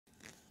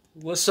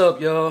What's up,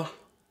 y'all?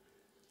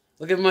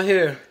 Look at my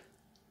hair.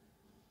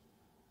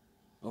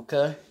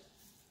 Okay.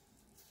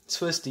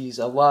 Twisties.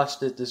 I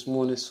washed it this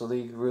morning so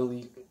they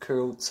really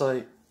curled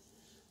tight.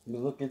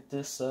 But look at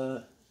this,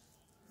 look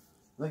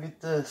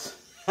at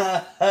this.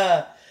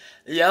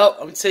 Yup,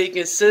 I'm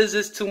taking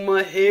scissors to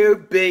my hair,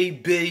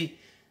 baby.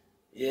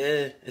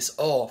 Yeah, it's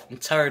off. I'm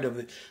tired of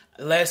it.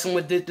 The last time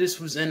I did this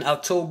was in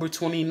October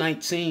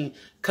 2019.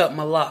 Cut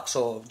my locks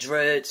off.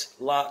 Dreads,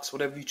 locks,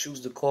 whatever you choose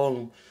to call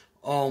them.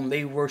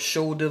 They were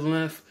shoulder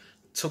length.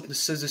 Took the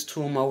scissors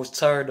to them. I was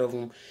tired of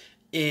them.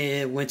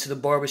 And went to the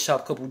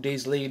barbershop a couple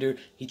days later.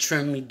 He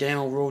trimmed me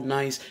down real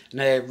nice. And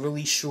I had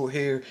really short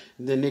hair.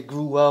 And then it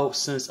grew out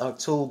since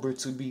October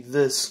to be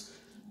this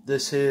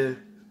hair.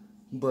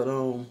 But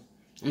I'm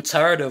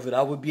tired of it.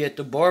 I would be at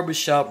the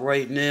barbershop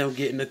right now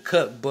getting a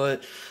cut,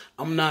 but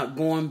I'm not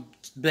going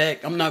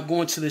back. I'm not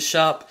going to the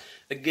shop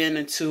again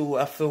until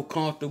I feel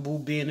comfortable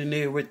being in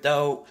there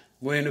without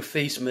wearing a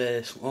face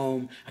mask.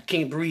 I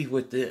can't breathe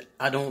with it.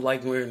 I don't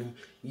like wearing them.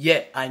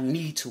 Yet I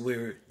need to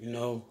wear it,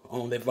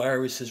 that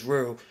virus is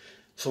real.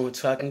 So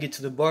until I can get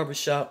to the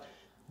barbershop,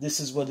 this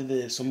is what it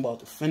is. I'm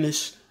about to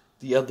finish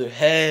the other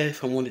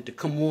half. I wanted to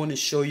come on and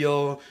show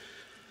y'all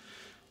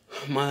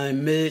my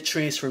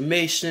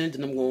mid-transformation.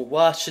 Then I'm going to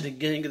wash it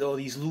again, get all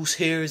these loose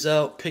hairs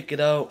out, pick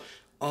it out.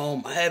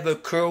 I have a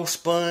curl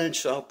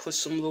sponge, so I'll put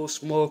some little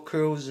small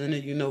curls in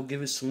it,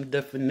 give it some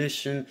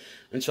definition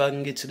until I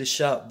can get to the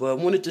shop. But I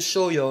wanted to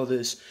show y'all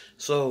this.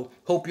 So,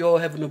 hope y'all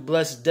having a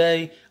blessed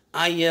day.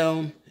 I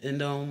am,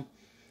 and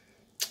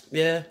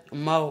yeah,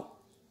 I'm out.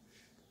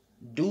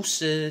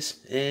 Deuces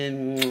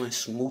and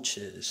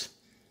smooches.